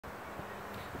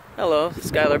Hello,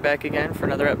 Skylar back again for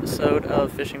another episode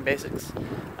of Fishing Basics.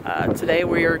 Today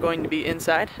we are going to be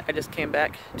inside. I just came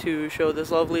back to show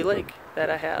this lovely lake that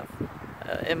I have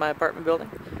in my apartment building.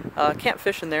 Can't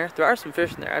fish in there. There are some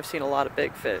fish in there. I've seen a lot of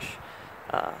big fish.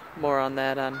 More on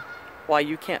that on why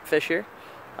you can't fish here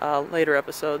later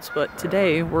episodes. But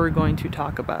today we're going to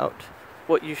talk about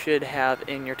what you should have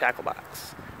in your tackle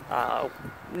box.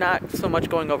 Not so much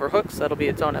going over hooks, that'll be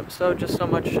its own episode, just so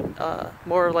much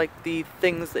more like the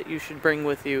things that you should bring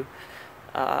with you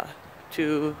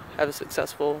to have a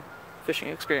successful fishing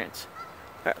experience.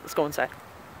 Alright, let's go inside.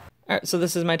 Alright, so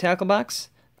this is my tackle box.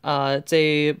 It's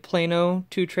a Plano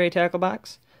 2-tray tackle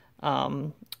box.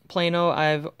 Plano,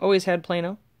 I've always had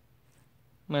Plano.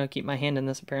 I'm going to keep my hand in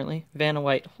this apparently. Vanna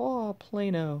White, oh,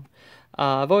 Plano.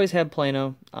 I've always had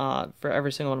Plano for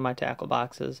every single one of my tackle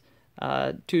boxes.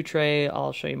 2-tray,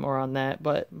 I'll show you more on that,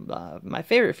 but my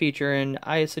favorite feature, and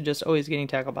I suggest always getting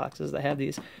tackle boxes that have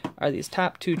these, are these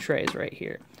top 2 trays right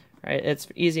here. Right, it's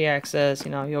easy access,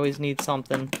 you know, you always need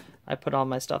something. I put all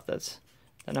my stuff that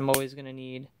I'm always going to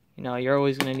need. You know, you're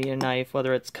always going to need a knife,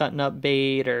 whether it's cutting up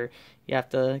bait, or you have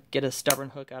to get a stubborn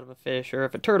hook out of a fish, or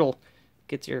if a turtle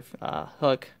gets your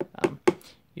hook,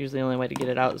 usually the only way to get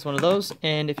it out is one of those.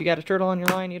 And if you got a turtle on your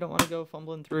line, you don't want to go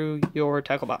fumbling through your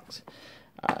tackle box.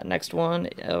 Next one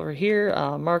over here,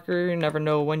 marker. You never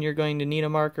know when you're going to need a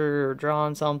marker or draw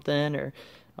on something, or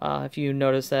if you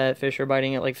notice that fish are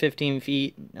biting at like 15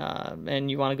 feet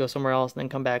and you want to go somewhere else and then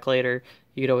come back later,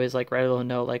 you could always like write a little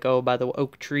note like, oh, by the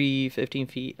oak tree 15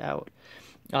 feet out.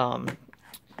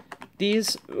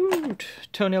 These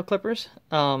toenail clippers,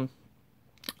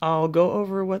 I'll go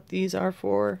over what these are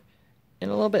for in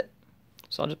a little bit,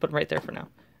 so I'll just put them right there for now.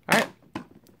 Alright,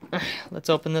 let's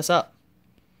open this up.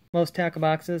 Most tackle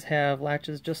boxes have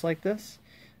latches just like this.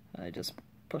 I just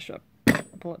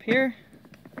pull up here,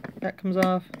 that comes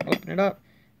off, open it up,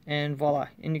 and voila,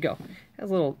 in you go. It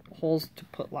has little holes to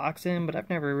put locks in, but I've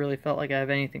never really felt like I have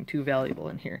anything too valuable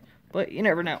in here. But you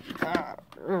never know.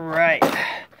 Right.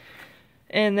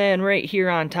 And then right here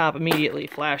on top immediately,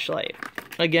 flashlight.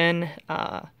 Again,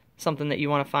 something that you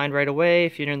want to find right away.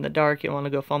 If you're in the dark, you don't want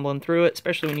to go fumbling through it,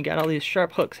 especially when you got all these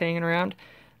sharp hooks hanging around.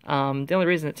 The only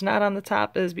reason it's not on the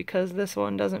top is because this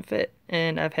one doesn't fit,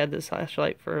 and I've had this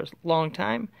flashlight for a long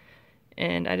time,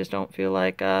 and I just don't feel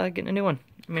like getting a new one.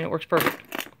 I mean, it works perfect.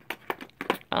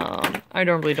 I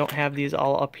normally don't have these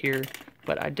all up here,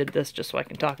 but I did this just so I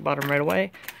can talk about them right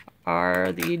away,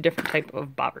 are the different type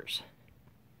of bobbers.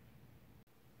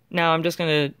 Now I'm just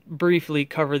going to briefly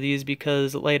cover these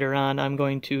because later on I'm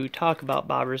going to talk about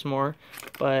bobbers more,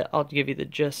 but I'll give you the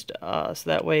gist so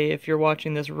that way if you're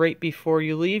watching this right before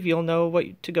you leave, you'll know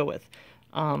what to go with.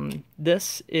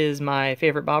 This is my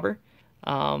favorite bobber,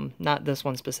 not this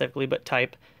one specifically, but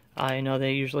type. I know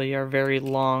they usually are very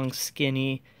long,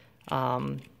 skinny,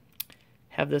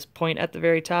 have this point at the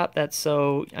very top. That's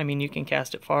so, I mean, you can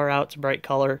cast it far out, it's a bright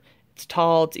color, it's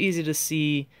tall, it's easy to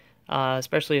see.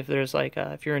 Especially if there's like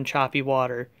if you're in choppy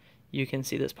water, you can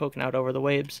see this poking out over the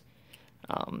waves.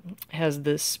 Has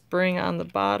this spring on the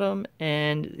bottom,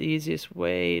 and the easiest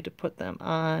way to put them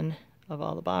on of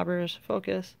all the bobbers,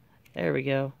 focus. There we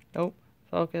go. Nope,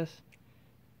 focus.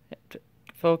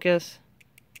 Focus.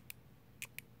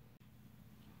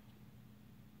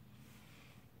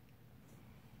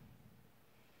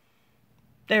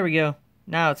 There we go.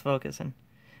 Now it's focusing.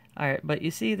 Alright, but you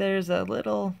see there's a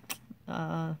little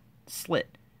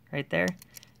slit right there.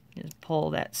 You just pull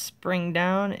that spring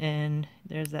down and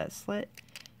there's that slit.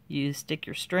 You stick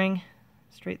your string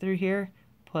straight through here,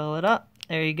 pull it up,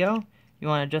 there you go. You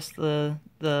want to adjust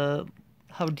the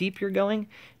how deep you're going,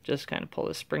 just kind of pull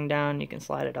the spring down, you can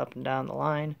slide it up and down the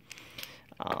line.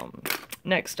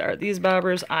 Next are these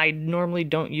bobbers. I normally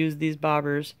don't use these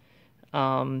bobbers.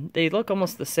 They look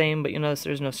almost the same, but you notice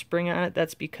there's no spring on it.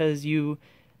 That's because you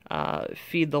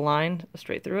feed the line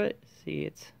straight through it. See,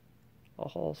 it's a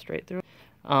hole straight through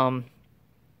it.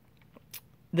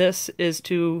 This is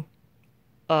to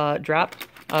drop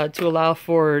to allow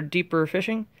for deeper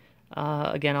fishing.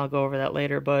 Again, I'll go over that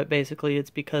later, but basically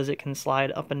it's because it can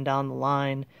slide up and down the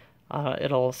line.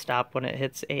 It'll stop when it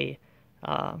hits a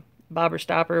bobber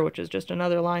stopper, which is just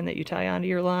another line that you tie onto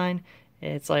your line.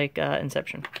 It's like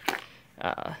Inception.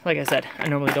 Like I said, I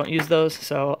normally don't use those,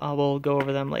 so I will go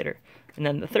over them later. And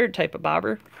then the third type of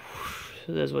bobber,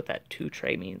 this is what that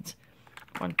 2-tray means.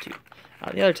 1, 2.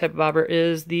 The other type of bobber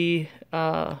is the,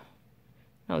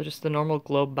 just the normal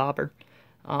globe bobber.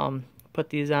 Put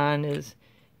these on is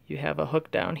you have a hook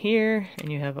down here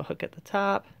and you have a hook at the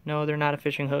top. No, they're not a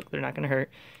fishing hook. They're not going to hurt.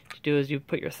 What you do is you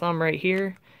put your thumb right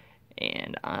here,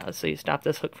 and so you stop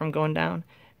this hook from going down.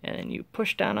 and then you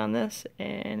push down on this,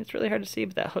 and it's really hard to see,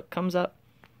 but that hook comes up.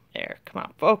 There, come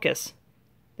on, focus.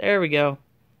 There we go.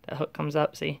 That hook comes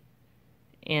up, see?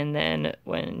 And then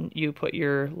when you put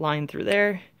your line through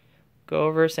there, go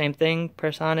over, same thing,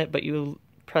 press on it, but you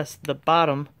press the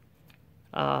bottom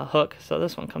hook, so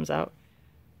this one comes out.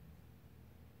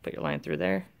 Put your line through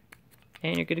there,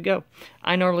 and you're good to go.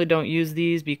 I normally don't use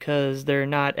these because they're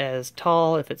not as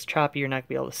tall. If it's choppy, you're not going to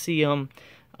be able to see them.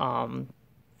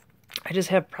 I just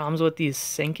have problems with these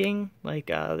sinking. Like,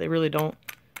 they really don't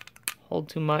hold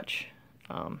too much.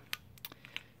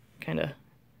 Kind of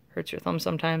hurts your thumb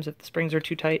sometimes if the springs are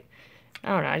too tight. I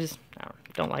don't know, I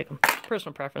don't like them.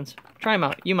 Personal preference. Try them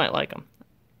out. You might like them.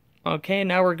 Okay,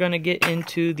 now we're going to get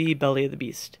into the belly of the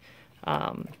beast.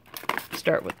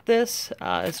 Start with this.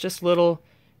 It's just little,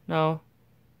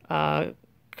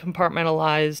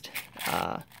 compartmentalized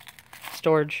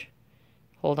storage.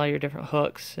 Hold all your different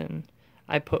hooks, and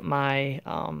I put my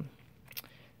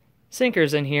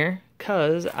sinkers in here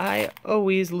because I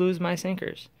always lose my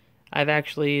sinkers. I've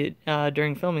actually,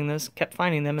 during filming this, kept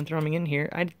finding them and throwing them in here.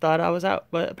 I thought I was out,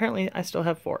 but apparently I still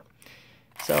have 4.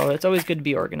 So it's always good to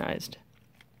be organized.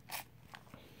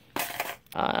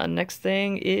 Next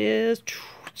thing is,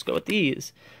 let's go with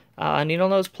these. Needle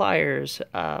nose pliers.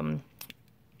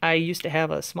 I used to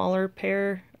have a smaller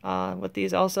pair with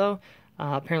these also.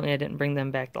 Apparently I didn't bring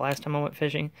them back the last time I went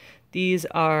fishing. These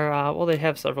are, well, they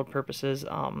have several purposes.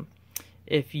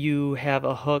 If you have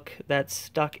a hook that's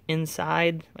stuck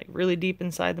inside, like really deep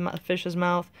inside the fish's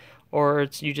mouth, or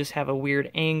you just have a weird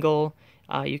angle,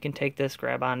 you can take this,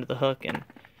 grab onto the hook, and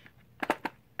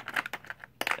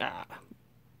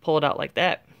pull it out like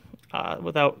that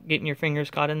without getting your fingers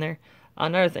caught in there.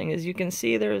 Another thing is you can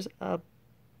see there's a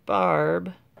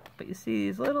barb, but you see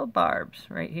these little barbs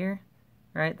right here,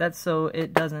 right? That's so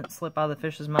it doesn't slip out of the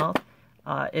fish's mouth.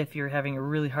 If you're having a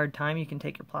really hard time, you can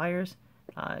take your pliers.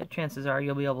 Chances are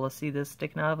you'll be able to see this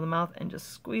sticking out of the mouth and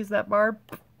just squeeze that barb,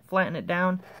 flatten it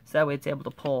down, so that way it's able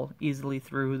to pull easily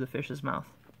through the fish's mouth.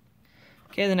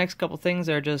 Okay, the next couple things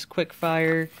are just quick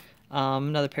fire.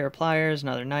 Another pair of pliers,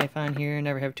 another knife on here.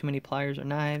 Never have too many pliers or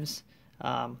knives.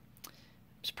 I'm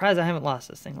surprised I haven't lost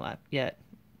this thing yet.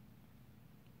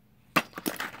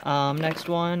 Next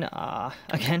one,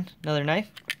 again, another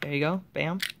knife. There you go,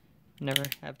 bam. Never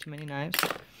have too many knives.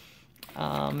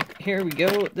 Here we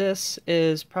go. This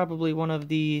is probably one of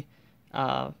the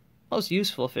most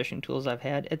useful fishing tools I've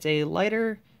had. It's a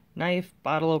lighter, knife,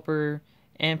 bottle opener,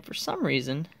 and for some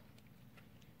reason,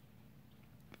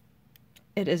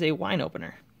 it is a wine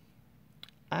opener.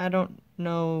 I don't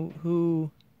know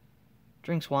who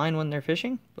drinks wine when they're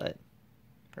fishing, but,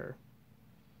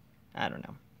 I don't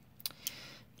know.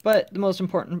 But the most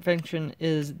important function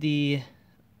is the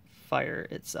fire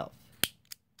itself.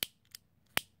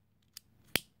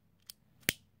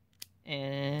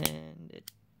 And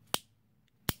it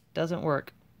doesn't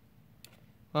work.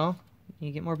 Well,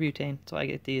 you get more butane, so I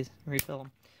get these and refill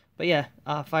them. But yeah,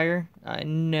 fire, I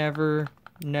never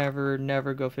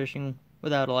go fishing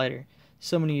without a lighter.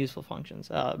 So many useful functions.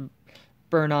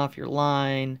 Burn off your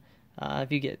line,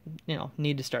 if you get,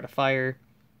 need to start a fire.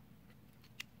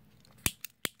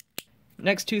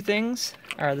 Next two things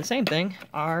are the same thing,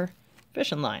 are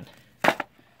fishing line.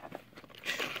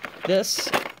 This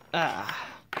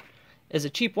is a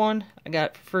cheap one. I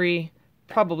got it for free.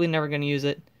 Probably never going to use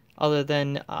it other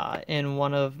than in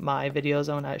one of my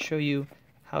videos when I show you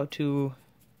how to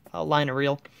line a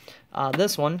reel.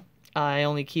 This one, I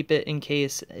only keep it in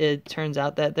case it turns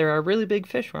out that there are really big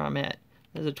fish where I'm at.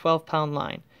 There's a 12-pound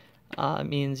line. It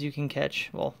means you can catch,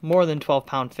 well, more than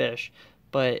 12-pound fish,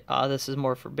 but this is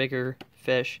more for bigger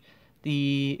fish.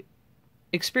 The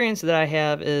experience that I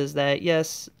have is that,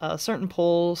 yes, certain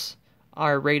poles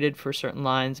are rated for certain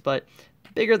lines, but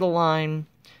the bigger the line,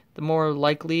 the more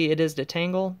likely it is to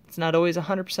tangle. It's not always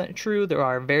 100% true. There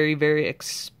are very, very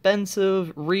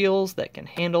expensive reels that can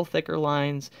handle thicker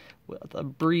lines with a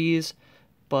breeze,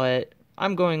 but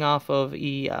I'm going off of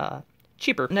a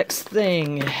cheaper. Next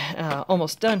thing,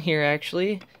 almost done here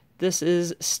actually. This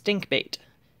is stink bait,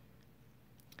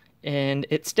 and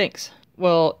it stinks.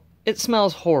 Well, it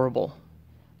smells horrible.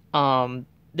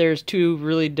 There's two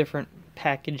really different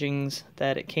packagings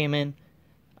that it came in.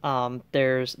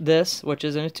 There's this, which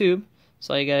is in a tube,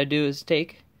 so all you gotta do is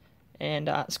take and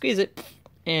squeeze it,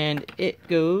 and it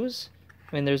goes.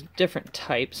 I mean, there's different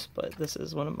types, but this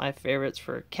is one of my favorites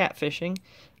for catfishing.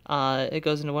 It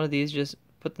goes into one of these. Just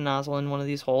put the nozzle in one of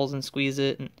these holes and squeeze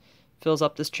it, and fills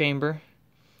up this chamber.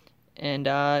 And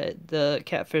the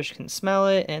catfish can smell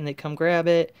it, and they come grab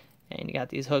it, and you got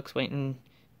these hooks waiting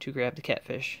to grab the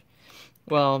catfish.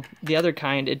 Well, the other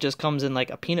kind, it just comes in like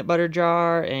a peanut butter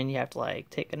jar, and you have to like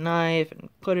take a knife and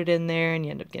put it in there, and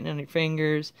you end up getting it on your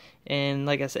fingers. And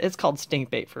like I said, it's called stink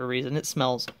bait for a reason. It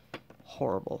smells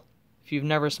horrible. If you've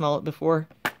never smelled it before,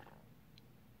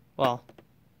 well,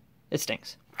 it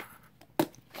stinks.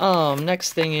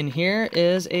 Next thing in here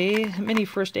is a mini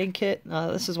first aid kit.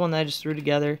 This is one that I just threw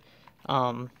together.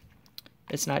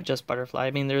 It's not just butterfly.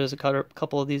 I mean, there's a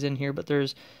couple of these in here, but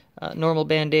there's normal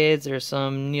band-aids, there's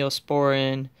some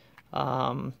Neosporin,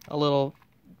 a little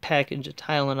package of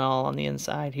Tylenol on the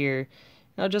inside here.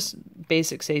 You know, just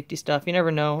basic safety stuff. You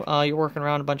never know. You're working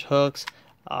around a bunch of hooks.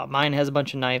 Mine has a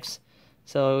bunch of knives.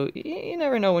 So you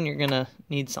never know when you're gonna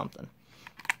need something.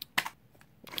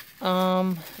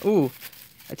 Ooh,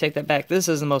 I take that back. This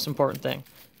is the most important thing.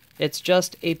 It's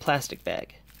just a plastic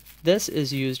bag. This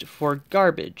is used for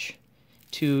garbage.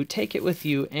 To take it with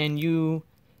you, and you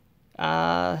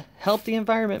help the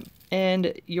environment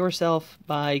and yourself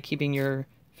by keeping your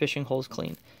fishing holes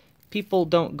clean. People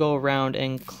don't go around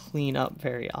and clean up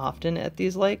very often at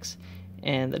these lakes,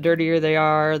 and the dirtier they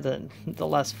are, the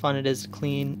less fun it is to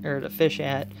clean or to fish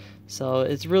at. So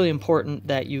it's really important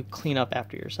that you clean up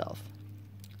after yourself.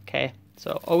 Okay,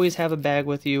 so always have a bag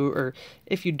with you, or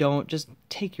if you don't, just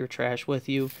take your trash with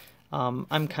you.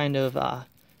 I'm kind of a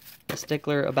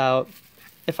stickler about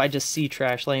if I just see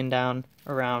trash laying down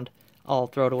around, I'll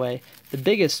throw it away. The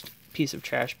biggest piece of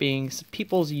trash being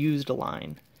people's used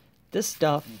line. This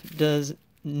stuff does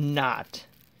not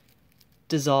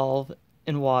dissolve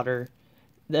in water.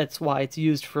 That's why it's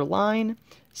used for line.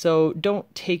 So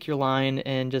don't take your line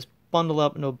and just bundle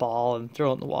up into a ball and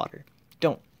throw it in the water.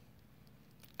 Don't.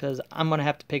 Because I'm going to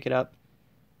have to pick it up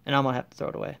and I'm going to have to throw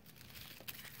it away.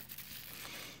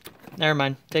 Never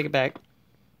mind. Take it back.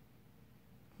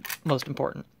 Most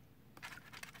important.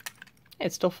 Hey,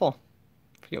 it's still full.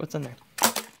 Forget what's in there.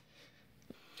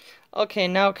 Okay,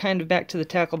 now kind of back to the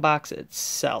tackle box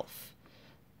itself.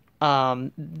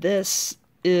 This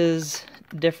is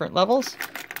different levels.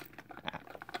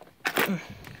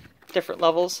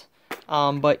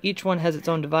 But each one has its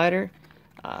own divider.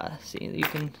 See, you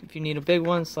can, if you need a big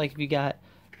one, it's like if you got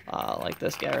like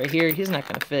this guy right here, he's not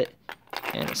going to fit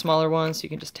in a smaller one, so you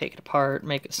can just take it apart,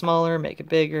 make it smaller, make it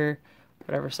bigger,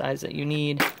 whatever size that you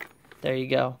need. There you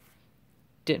go.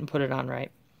 Didn't put it on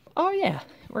right. Oh yeah,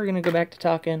 we're going to go back to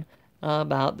talking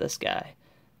about this guy.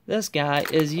 This guy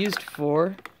is used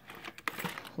for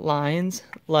lines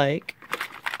like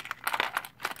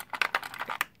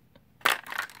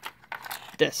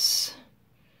this.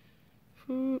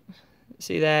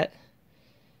 See that?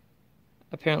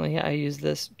 Apparently I used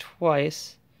this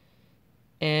twice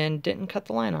and didn't cut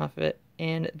the line off of it,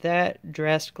 and that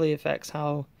drastically affects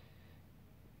how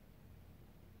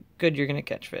good you're going to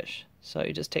catch fish. So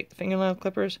you just take the fingernail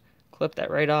clippers, clip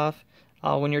that right off.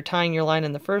 When you're tying your line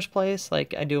in the first place,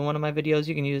 like I do in one of my videos,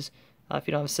 you can use, if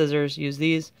you don't have scissors, use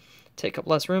these. Take up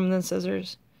less room than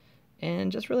scissors,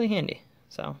 and just really handy.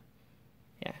 So,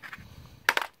 yeah.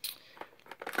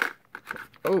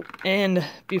 Oh, and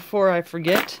before I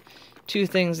forget, two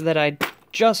things that I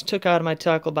just took out of my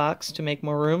tackle box to make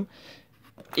more room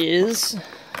is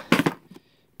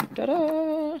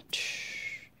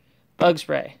bug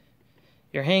spray.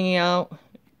 You're hanging out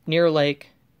near a lake,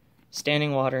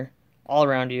 standing water all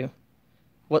around you.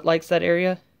 What likes that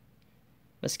area?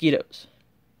 Mosquitoes.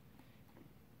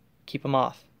 Keep them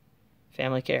off.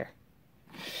 Family care.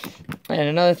 And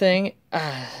another thing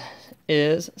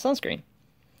is sunscreen.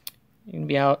 You can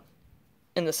be out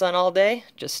in the sun all day,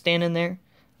 just standing there.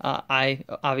 I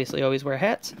obviously always wear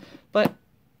hats, but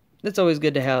it's always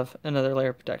good to have another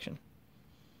layer of protection.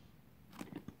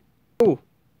 Oh,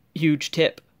 huge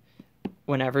tip.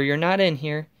 Whenever you're not in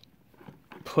here,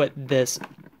 put this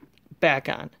back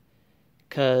on.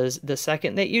 Because the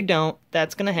second that you don't,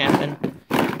 that's going to happen.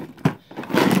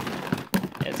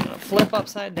 It's going to flip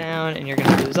upside down, and you're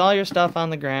going to lose all your stuff on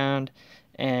the ground,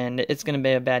 and it's going to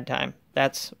be a bad time.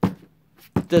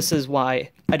 This is why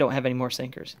I don't have any more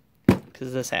sinkers.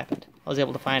 Because this happened. I was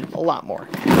able to find a lot more.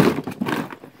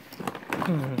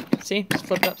 See? Just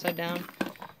flip it upside down.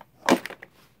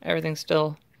 Everything's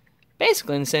still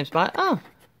basically in the same spot. Oh!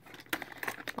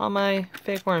 All my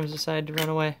fake worms decided to run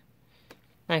away.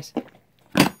 Nice.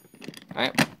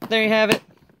 Alright, there you have it.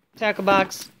 Tackle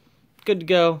box. Good to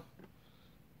go.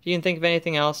 If you can think of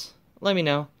anything else, let me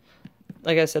know.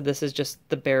 Like I said, this is just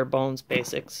the bare bones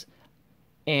basics.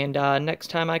 And next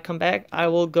time I come back, I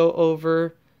will go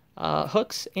over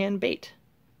hooks and bait.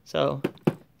 So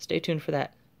stay tuned for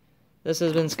that. This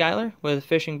has been Skylar with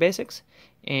Fishing Basics,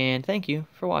 and thank you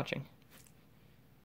for watching.